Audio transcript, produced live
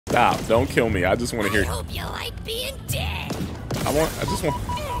Stop. Don't kill me. I just want to hear. I hope you like being dead. I just want.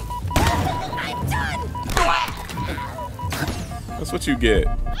 I'm done. That's what you get.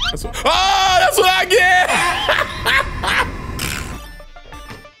 That's what. Oh, that's what I get.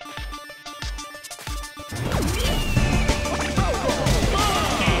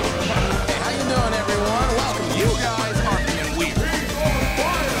 How you doing, everyone? Welcome. You guys are being weird.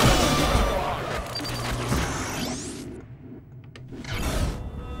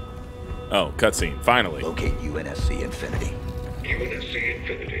 Oh, cutscene. Finally. Locate UNSC Infinity. UNSC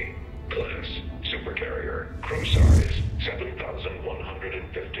Infinity. Class, supercarrier. Crew size,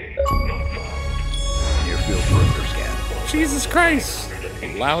 7,150. Not found. Near field perimeter scan. Jesus Christ.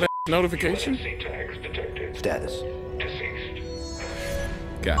 Loud ass notification. UNSC tags detected. Status. Deceased.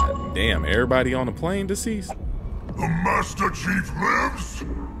 God damn, everybody on the plane deceased. The Master Chief lives?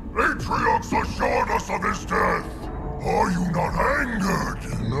 Atriox assured us of his death. Are you not angered?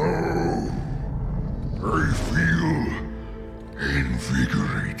 No. I feel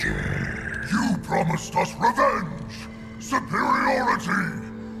invigorated. You promised us revenge, superiority,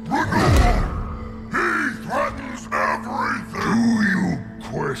 renewal. He threatens everything. Do you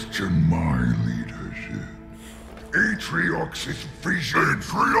question my leadership? Atriox's vision.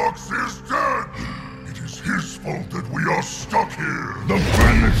 Atriox is dead. It is his fault that we are stuck here. The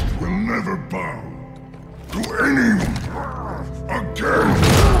Banished will never bow to anyone again.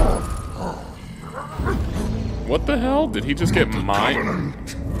 What the hell? Did he just get mine?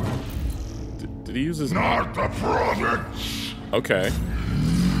 Covenant, Did he use his... not the province. Okay.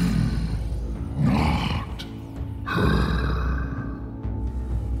 Not her.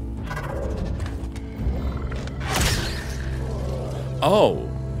 Oh.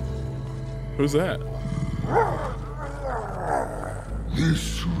 Who's that?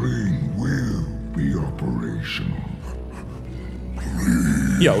 This ring will be operational.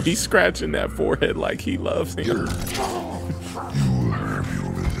 Yo, he's scratching that forehead like he loves him. You will have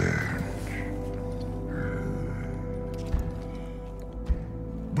your revenge.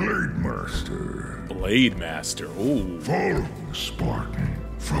 Blade Master. Blade Master. Ooh. Follow the Spartan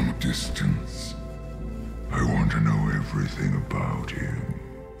from a distance. I want to know everything about him.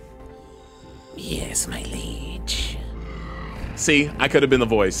 Yes, my liege. See, I could have been the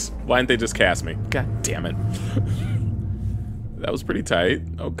voice. Why didn't they just cast me? God damn it. That was pretty tight.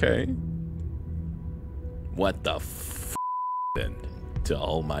 Okay. What the f then? To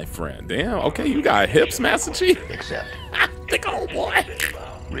all my friend. Damn, okay, you got hips, Master Chief. Accept. Big old boy.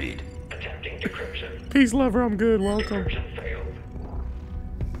 Read. Attempting decryption. Peace, lover, I'm good. Welcome. Decryption failed.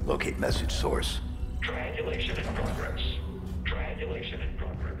 Locate message source. Triangulation in progress. Triangulation in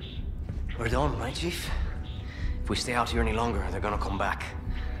progress. We're done, right, Chief? If we stay out here any longer, they're gonna come back.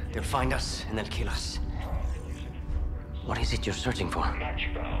 They'll find us, and they'll kill us. What is it you're searching for? Match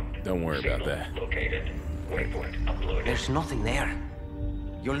found. Don't worry about Signal that. Located. Waypoint uploaded. There's nothing there.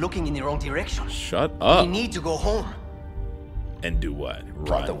 You're looking in the wrong direction. Shut We up. need to go home. And do what?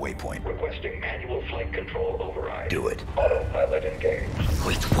 Plot the Run. waypoint. Requesting manual flight control override. Do it. Autopilot engaged.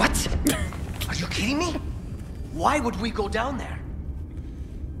 Wait, what? Are you kidding me? Why would we go down there?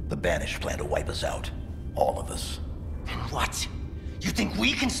 The Banished plan to wipe us out. All of us. And what? You think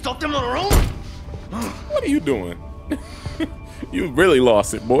we can stop them on our own? What are you doing? You really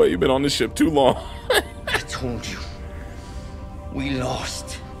lost it, boy. You've been on this ship too long. I told you. We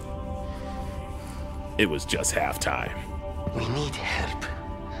lost. It was just halftime. We need help.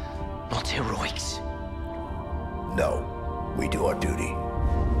 Not heroics. No. We do our duty.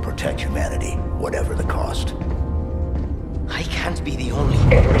 Protect humanity, whatever the cost. I can't be the only...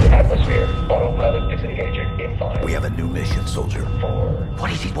 Entering atmosphere. Autopilot disengaging in 5. We have a new mission, soldier. 4,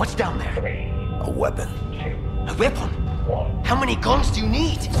 What is it? What's down there? 3, A weapon. 2, A weapon? 1. How many guns do you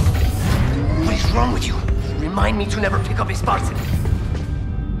need? What is wrong with you? Remind me to never pick up a Spartan.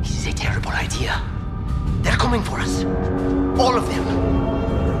 This is a terrible idea. They're coming for us. All of them.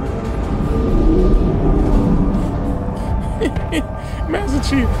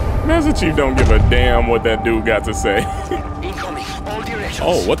 Master Chief don't give a damn what that dude got to say. Incoming. All directions.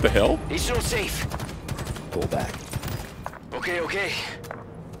 Oh, what the hell? It's not safe. Pull back. Okay.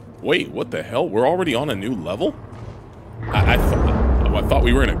 Wait, what the hell? We're already on a new level? I thought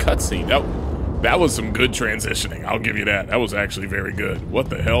we were in a cutscene. That was some good transitioning. I'll give you that. That was actually very good. What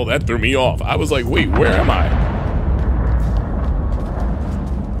the hell? That threw me off. I was like, wait, where am I?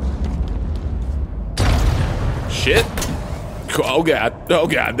 Shit. Oh god. Oh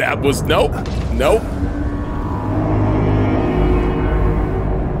god. That was nope.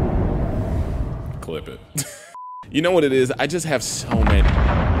 Clip it. You know what it is? I just have so many.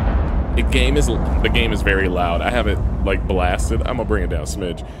 The game is very loud. I have it like blasted. I'm gonna bring it down a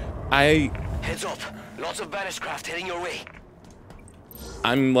smidge. Heads up. Lots of banished craft heading your way.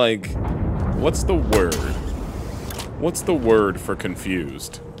 I'm like, what's the word? What's the word for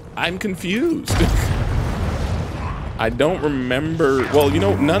confused? I'm confused. I don't remember. Well, you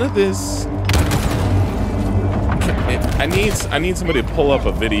know, none of this. I need somebody to pull up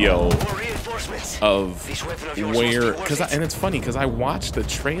a video of where, and it's funny because I watched the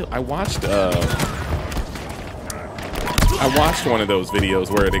trail. I watched one of those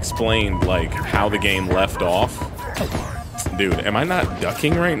videos where it explained like how the game left off. Dude, am I not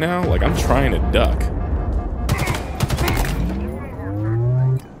ducking right now? Like, I'm trying to duck.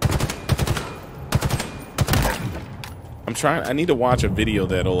 I need to watch a video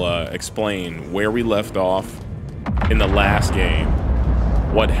that'll explain where we left off in the last game.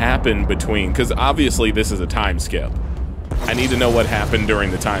 What happened between, because obviously this is a time skip. I need to know what happened during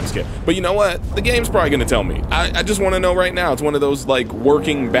the time skip. But you know what? The game's probably going to tell me. I just want to know right now. It's one of those, like,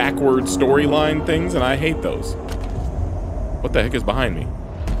 working backwards storyline things, and I hate those. What the heck is behind me?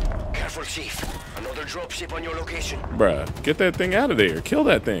 Careful, Chief. Another dropship on your location. Bruh, get that thing out of there. Kill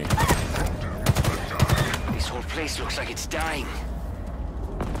that thing. This whole place looks like it's dying.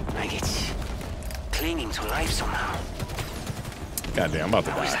 Like it's clinging to life somehow. Goddamn, I'm about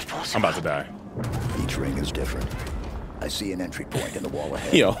to die. I'm about to die. Each ring is different. I see an entry point in the wall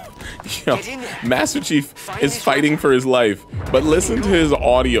ahead. Yo, Master Chief is fighting for his life, but listen to his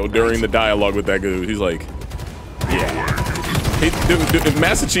audio during the dialogue with that dude. He's like, yeah. If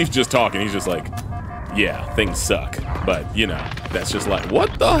Master Chief's just talking, he's just like, yeah, things suck. But, you know, that's just like,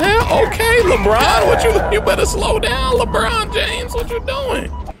 what the hell? Okay, LeBron, what you better slow down, LeBron James, what you doing?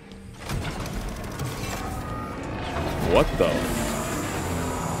 What the?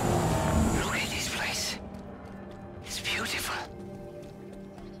 Look at this place. It's beautiful.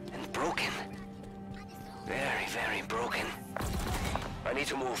 And broken. Very, very broken. I need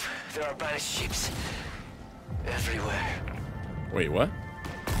to move. There are banished ships everywhere. Wait, what?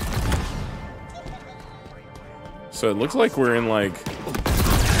 So it looks like we're in like...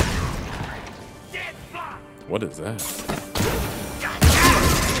 What is that?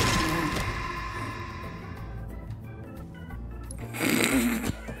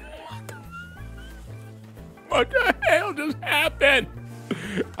 What the hell just happened?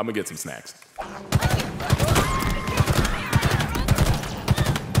 I'm gonna get some snacks.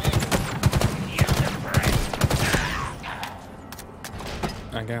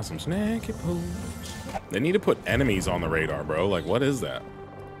 I got some snacky pools. They need to put enemies on the radar, bro. Like, what is that?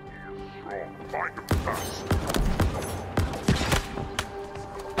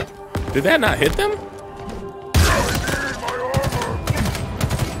 Did that not hit them?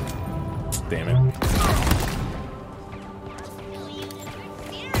 Damn it.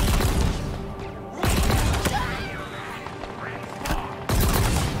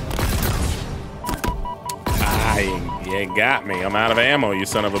 You got me. I'm out of ammo, you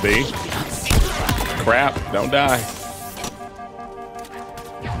son of a bee. Crap, don't die.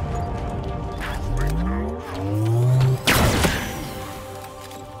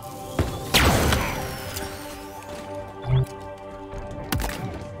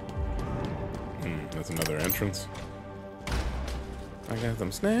 That's another entrance. I got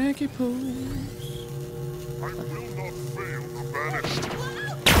some snacky pools. I will not fail the banished.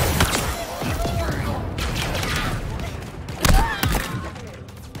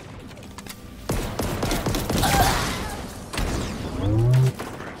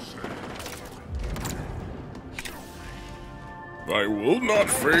 I will not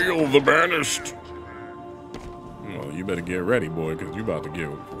fail the banished. Well, you better get ready, boy, because you about to get...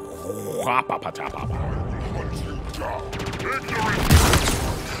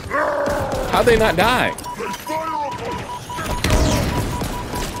 How'd they not die?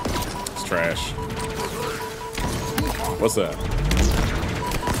 It's trash. What's that?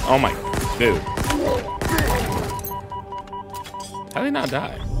 Oh my... Dude. How'd they not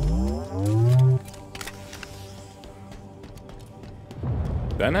die?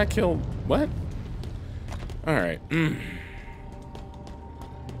 Did I not kill... What? Alright.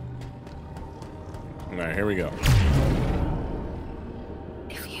 Alright, here we go.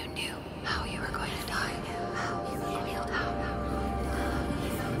 If you knew how you were going to die, how you were going to die.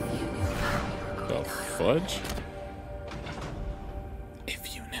 The fudge?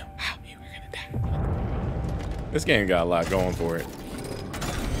 If you knew how you were going to die. This game got a lot going for it.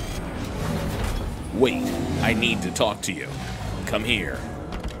 Wait, I need to talk to you. Come here.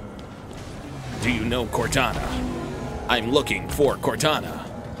 Do you know Cortana? I'm looking for Cortana.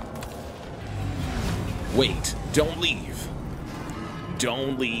 Wait, don't leave.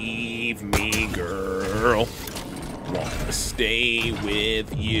 Don't leave me, girl. Wanna stay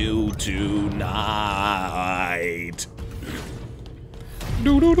with you tonight.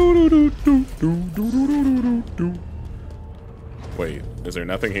 Wait, is there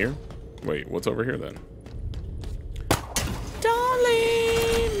nothing here? Wait, what's over here then? Don't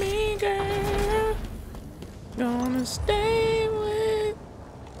leave me, girl. Gonna stay with...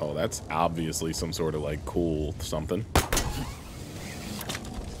 Oh, that's obviously some sort of like cool something.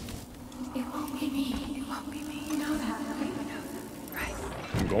 It won't be me. It won't be me. You know that, right?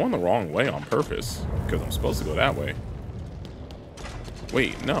 I'm going the wrong way on purpose because I'm supposed to go that way.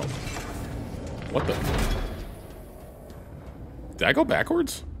 Wait, no. What the? Did I go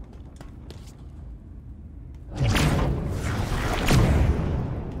backwards?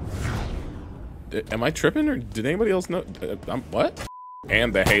 Am I tripping or did anybody else know? What?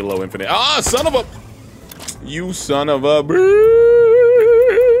 And the Halo Infinite. Ah, son of a... You son of a...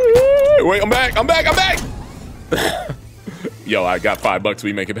 Wait, I'm back. I'm back. I'm back. Yo, I got $5.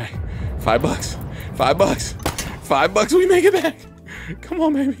 We make it back. $5. $5. $5. We make it back. Come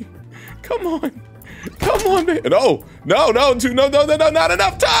on, baby. Come on. Come on, baby. No. No, no, no, no, no, no, not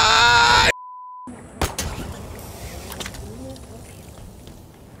enough time.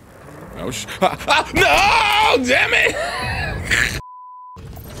 Oh, no, damn it.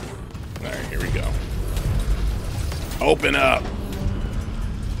 All right, here we go. Open up.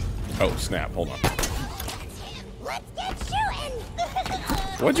 Oh, snap. Hold on. Let's get shooting.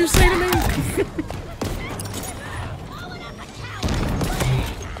 What'd you say to me?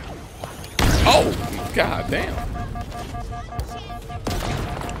 Oh, god damn.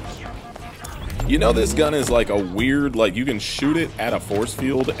 You know this gun is like a weird, like you can shoot it at a force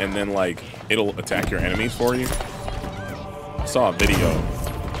field and then like it'll attack your enemies for you. I saw a video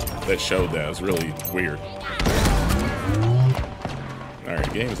that showed that. It was really weird. Alright,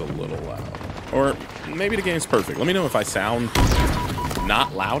 the game's a little loud. Or maybe the game's perfect. Let me know if I sound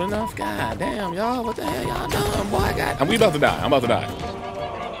not loud enough. God damn, y'all, what the hell y'all doing? Boy, I got... We about to die. I'm about to die.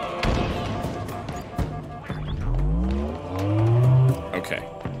 Okay.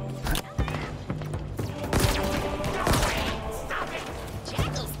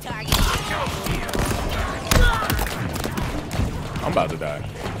 I'm about to die.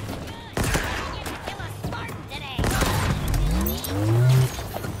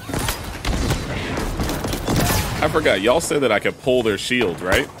 I forgot, y'all said that I could pull their shield,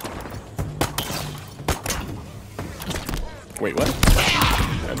 right? Wait, what?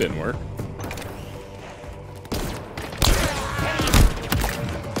 That didn't work.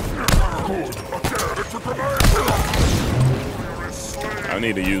 I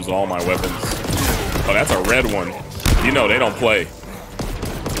need to use all my weapons. Oh, that's a red one. You know they don't play.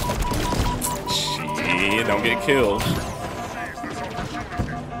 Shit, don't get killed.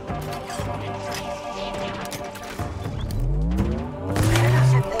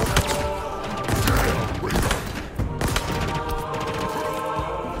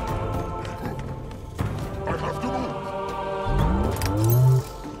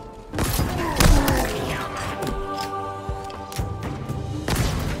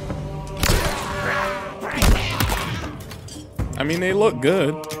 I mean, they look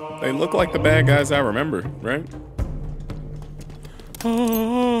good. They look like the bad guys I remember, right?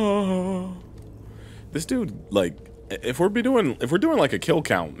 Oh. This dude, like, if we're doing like a kill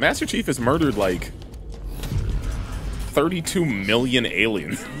count, Master Chief has murdered like 32 million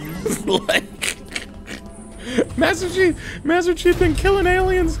aliens. Like, Master Chief been killing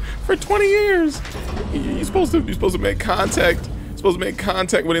aliens for 20 years. You're supposed to make contact. You're supposed to make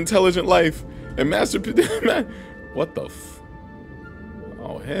contact with intelligent life. And what the f?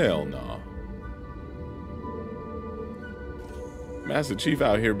 Oh, hell no. Master Chief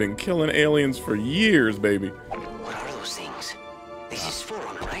out here been killing aliens for years, baby. What are those things? This is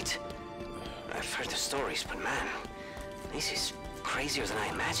Forerunner, right? I've heard the stories, but man, this is crazier than I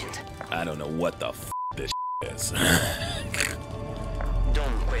imagined. I don't know what the f this is.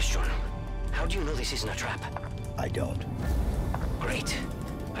 Dumb question. How do you know this isn't a trap? I don't. Great.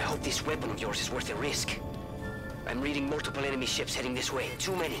 I hope this weapon of yours is worth the risk. I'm reading multiple enemy ships heading this way.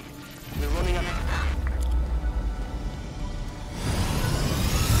 Too many. We're running up.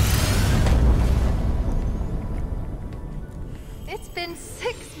 It's been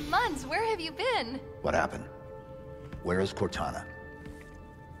 6 months. Where have you been? What happened? Where is Cortana?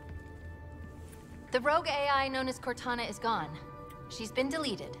 The rogue AI known as Cortana is gone. She's been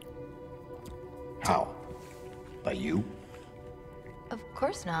deleted. How? By you? Of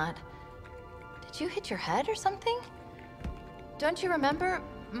course not. Did you hit your head or something? Don't you remember?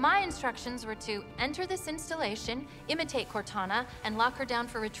 My instructions were to enter this installation, imitate Cortana, and lock her down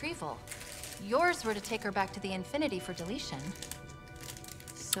for retrieval. Yours were to take her back to the Infinity for deletion.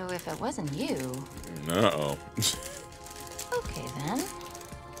 So if it wasn't you... Uh-oh. Okay, then.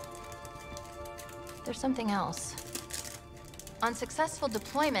 There's something else. On successful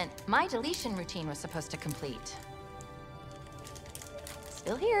deployment, my deletion routine was supposed to complete.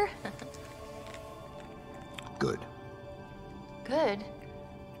 Still here. Good. Good.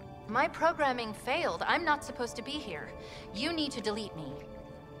 My programming failed. I'm not supposed to be here. You need to delete me.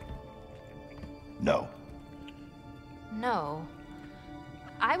 No. No.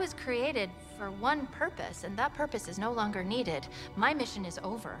 I was created for one purpose, and that purpose is no longer needed. My mission is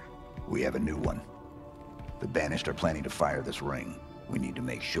over. We have a new one. The Banished are planning to fire this ring. We need to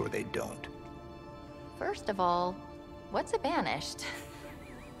make sure they don't. First of all, what's a banished?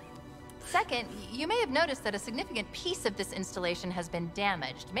 Second, you may have noticed that a significant piece of this installation has been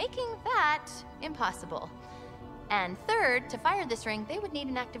damaged, making that impossible. And third, to fire this ring, they would need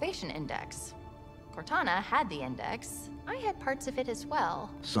an activation index. Cortana had the index. I had parts of it as well.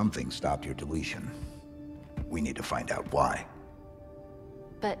 Something stopped your deletion. We need to find out why.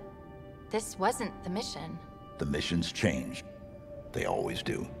 But this wasn't the mission. The missions changed. They always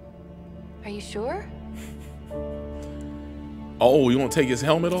do. Are you sure? Oh, you won't take his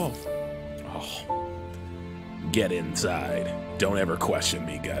helmet off? Oh. Get inside. Don't ever question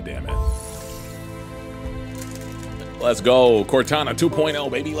me, goddammit. Let's go. Cortana 2.0,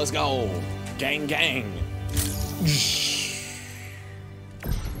 baby. Let's go. Gang, gang.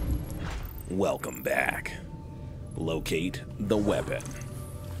 Welcome back. Locate the weapon.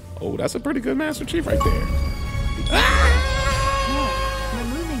 Oh, that's a pretty good Master Chief right there. No,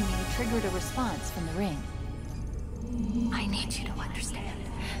 removing me triggered a response from the ring. I need you to understand.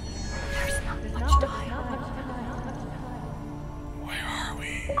 There's not much time. Where are we?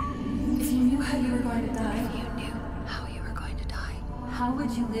 If you knew how you were going to die, If you knew how you were going to die, how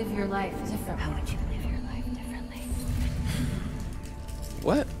would you live your life differently? how would you live your life differently?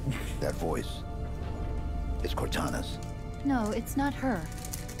 What? That voice. It's Cortana's. No, it's not her.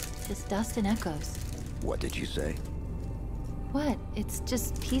 Just dust and echoes. What did you say? What? It's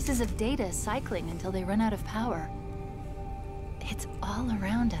just pieces of data cycling until they run out of power. It's all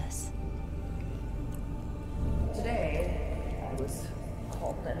around us. Today, I was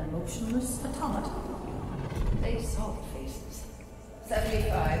called an emotionless automaton. They saw the faces.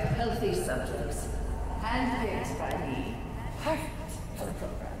 75 healthy subjects, handpicked by me, perfect for the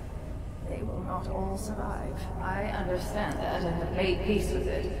program. They will not all survive. I understand that and have made peace with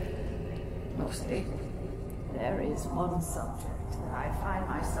it. Mostly. There is one subject that I find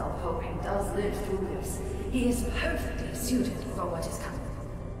myself hoping does live through this. He is perfectly suited for what is coming.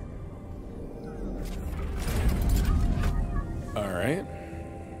 All right.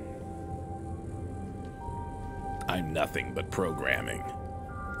 I'm nothing but programming.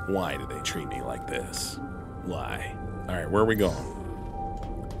 Why do they treat me like this? Why? All right, where are we going?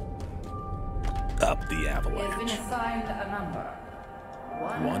 Up the He has been avalanche. assigned a number.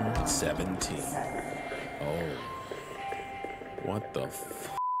 117. Oh. What the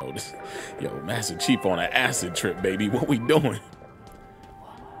f? Oh, this, yo, Master Chief on an acid trip, baby. What we doing?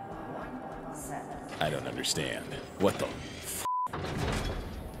 I don't understand. What the f?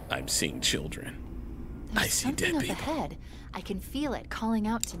 I'm seeing children. I There's see something dead up people. ahead. I can feel it calling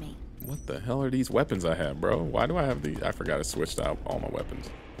out to me. What the hell are these weapons I have, bro? Why do I have these? I forgot I switched out all my weapons.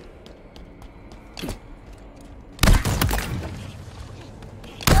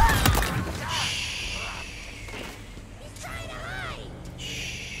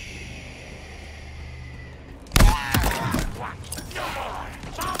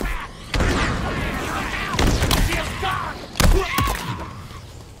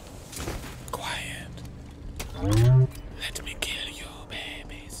 Let me kill you,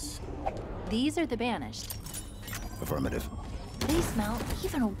 babies. These are the banished. Affirmative. They smell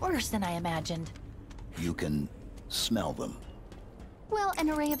even worse than I imagined. You can smell them. Well, an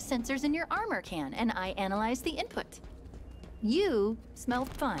array of sensors in your armor can, and I analyzed the input. You smell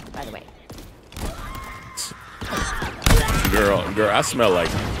fine, by the way. Girl, I smell like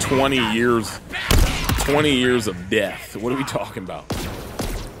 20 years of death. What are we talking about?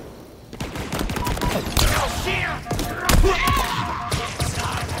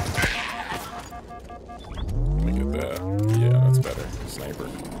 Let me get that. Yeah, that's better. Sniper.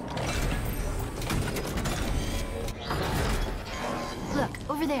 Look,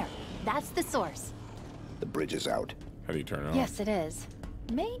 over there. That's the source. The bridge is out. How do you turn it on? Yes, it is.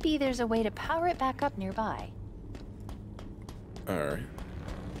 Maybe there's a way to power it back up nearby. Alright.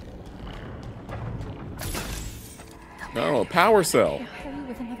 No, a power cell. Hurry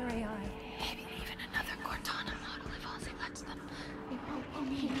with an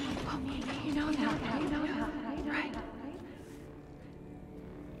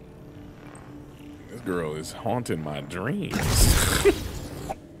girl is haunting my dreams.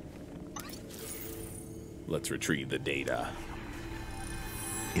 Let's retrieve the data.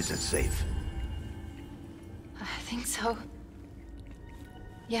 Is it safe? I think so.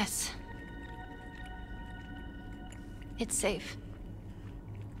 Yes. It's safe.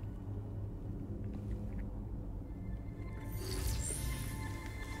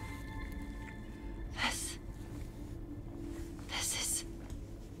 This is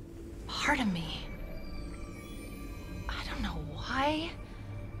part of me. I don't know why.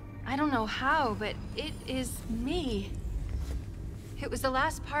 I don't know how, but it is me. It was the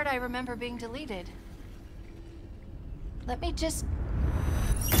last part I remember being deleted. Let me just...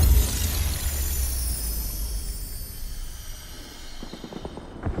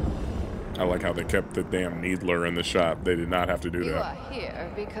 I like how they kept the damn needler in the shop. They did not have to do You that. are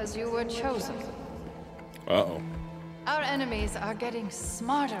here because you were chosen. Uh-oh. Our enemies are getting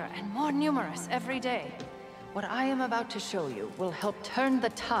smarter and more numerous every day. What I am about to show you will help turn the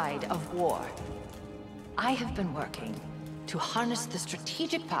tide of war. I have been working to harness the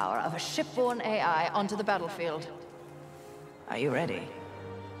strategic power of a shipborne AI onto the battlefield. Are you ready?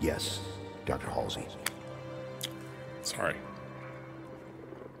 Yes, Dr. Halsey. Sorry.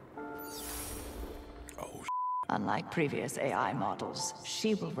 Unlike previous AI models,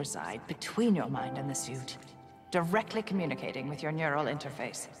 she will reside between your mind and the suit, directly communicating with your neural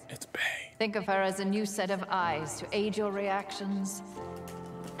interface. It's Bay. Think of her as a new set of eyes to aid your reactions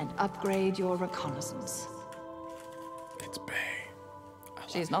and upgrade your reconnaissance. It's Bay.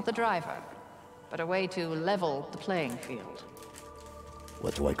 She's not the driver, but a way to level the playing field.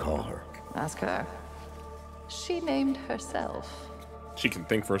 What do I call her? Ask her. She named herself. She can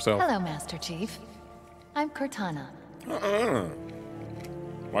think for herself. Hello, Master Chief. I'm Cortana.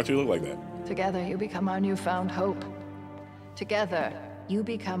 Why'd you look like that? Together you become our newfound hope. Together, you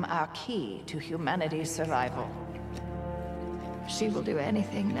become our key to humanity's survival. She will do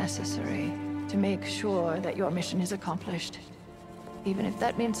anything necessary to make sure that your mission is accomplished. Even if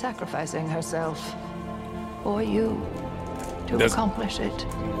that means sacrificing herself. Or you. To accomplish it.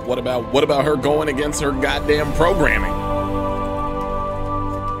 What about her going against her goddamn programming?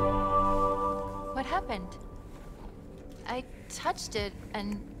 What happened? I touched it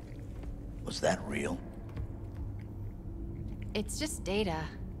and... Was that real? It's just data.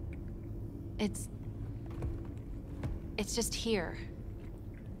 It's just here.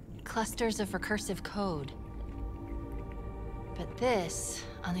 Clusters of recursive code. But this,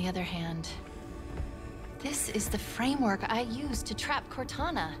 on the other hand, this is the framework I used to trap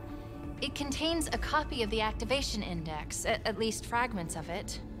Cortana. It contains a copy of the activation index, at least fragments of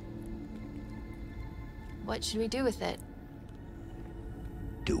it. What should we do with it?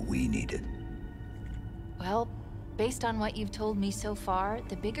 Do we need it? Well, based on what you've told me so far,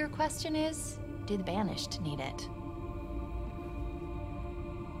 the bigger question is, do the Banished need it?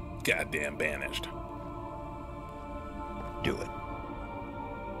 Goddamn Banished. Do it.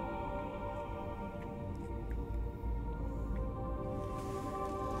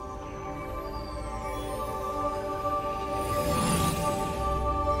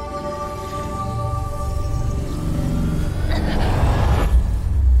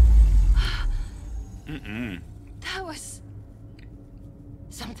 That was...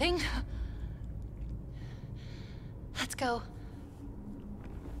 something? Let's go.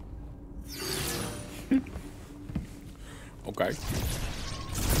 Okay.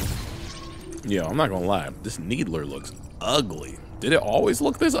 Yeah, I'm not gonna lie. This needler looks ugly. Did it always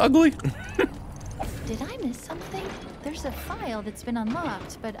look this ugly? Did I miss something? There's a file that's been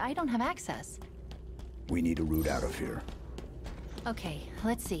unlocked, but I don't have access. We need a route out of here. Okay,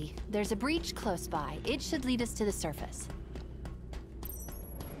 let's see. There's a breach close by. It should lead us to the surface.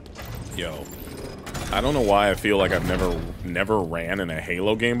 Yo, I don't know why I feel like I've never ran in a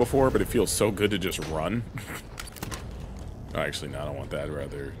Halo game before, but it feels so good to just run. Oh, actually, no, I don't want that. I'd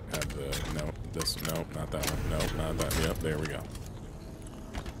rather have the... No, this... No, not that one. No, not that. Yep, there we go.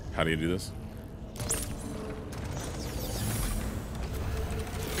 How do you do this?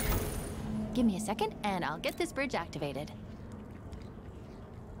 Give me a second, and I'll get this bridge activated.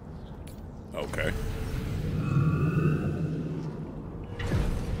 Okay.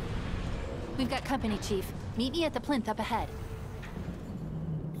 We've got company, Chief. Meet me at the plinth up ahead.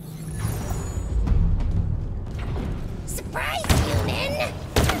 Surprise, human!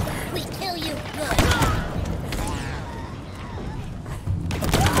 We kill you good.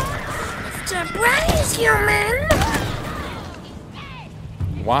 Surprise, human!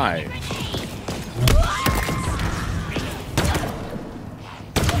 Why?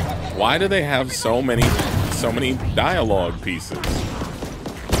 Why do they have so many dialogue pieces?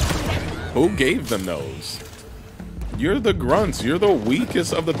 Who gave them those? You're the grunts. You're the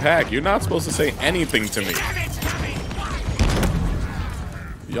weakest of the pack. You're not supposed to say anything to me.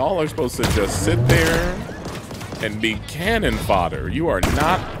 Y'all are supposed to just sit there and be cannon fodder. You are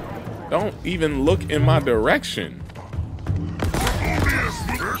not. Don't even look in my direction.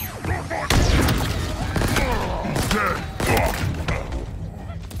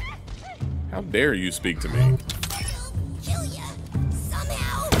 How dare you speak to me?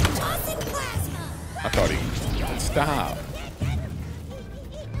 I thought he would stop.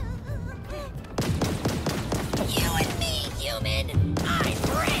 You and me, human. I'm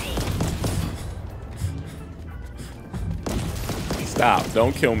ready. Stop.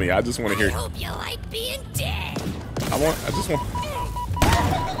 Don't kill me. I just want to hear. I hope you like being dead. I just want.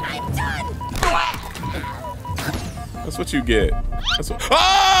 I'm done. That's what you get. That's what.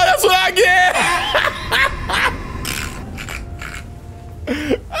 Oh, that's what I get!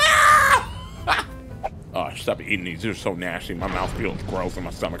 Oh, stop eating these. They're so nasty. My mouth feels gross and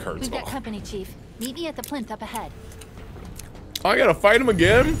my stomach hurts. We've got company, Chief. Meet me at the plinth up ahead. Oh, I gotta fight him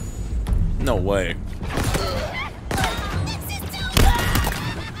again? No way.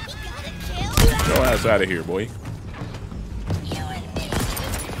 Get your ass out of here, boy.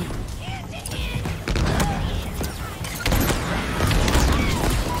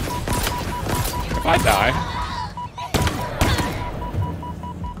 If I die.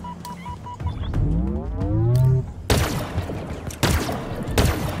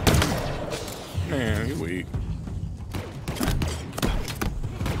 Man, you weak.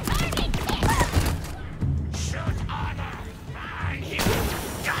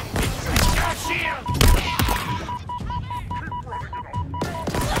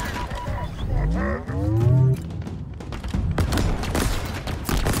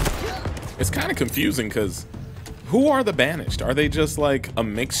 It's kind of confusing because who are the Banished? Are they just like a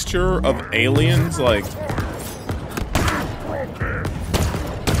mixture of aliens? Like,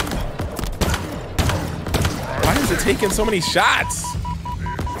 why is it taking so many shots?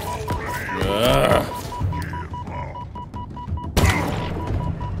 Ugh.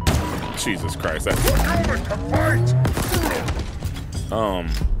 Jesus Christ.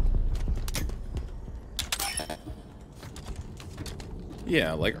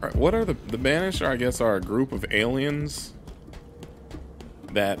 Yeah, like, what are the Banished? I guess are a group of aliens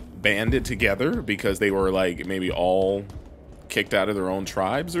that banded together because they were like maybe all kicked out of their own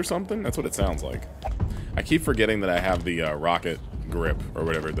tribes or something. That's what it sounds like. I keep forgetting that I have the rocket grip or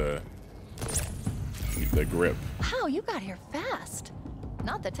whatever, the grip. Wow, you got here fast.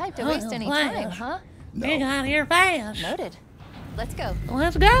 Not the type to waste any time, huh? No. You got here fast. Noted. Let's go.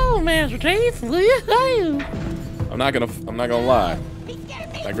 Let's go, Master Chief. I'm not gonna lie.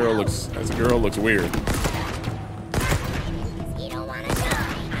 That girl looks weird. You don't want to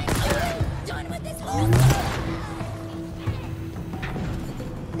die. I'm done with this whole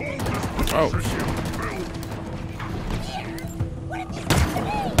thing. Oh.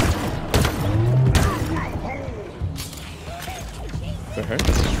 The heck?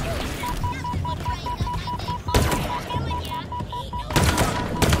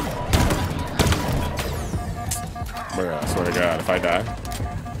 Bruh, I swear to God, if I die.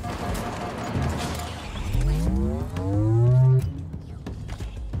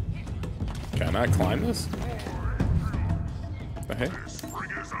 Can I climb this? The heck?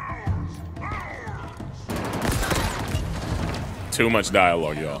 Too much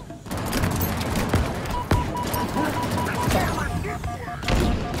dialogue, y'all.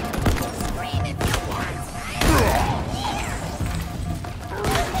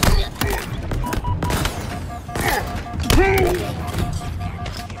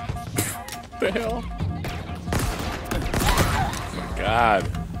 What the hell? Oh my God.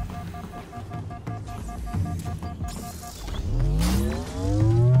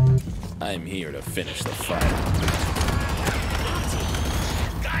 I'm here to finish the fight.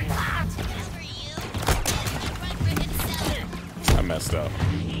 I messed up.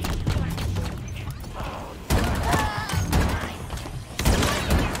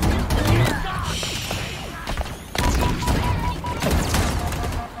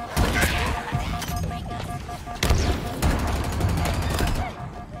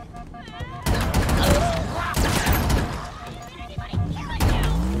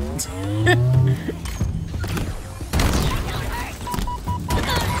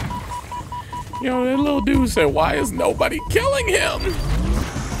 Yo, that little dude said, why is nobody killing him?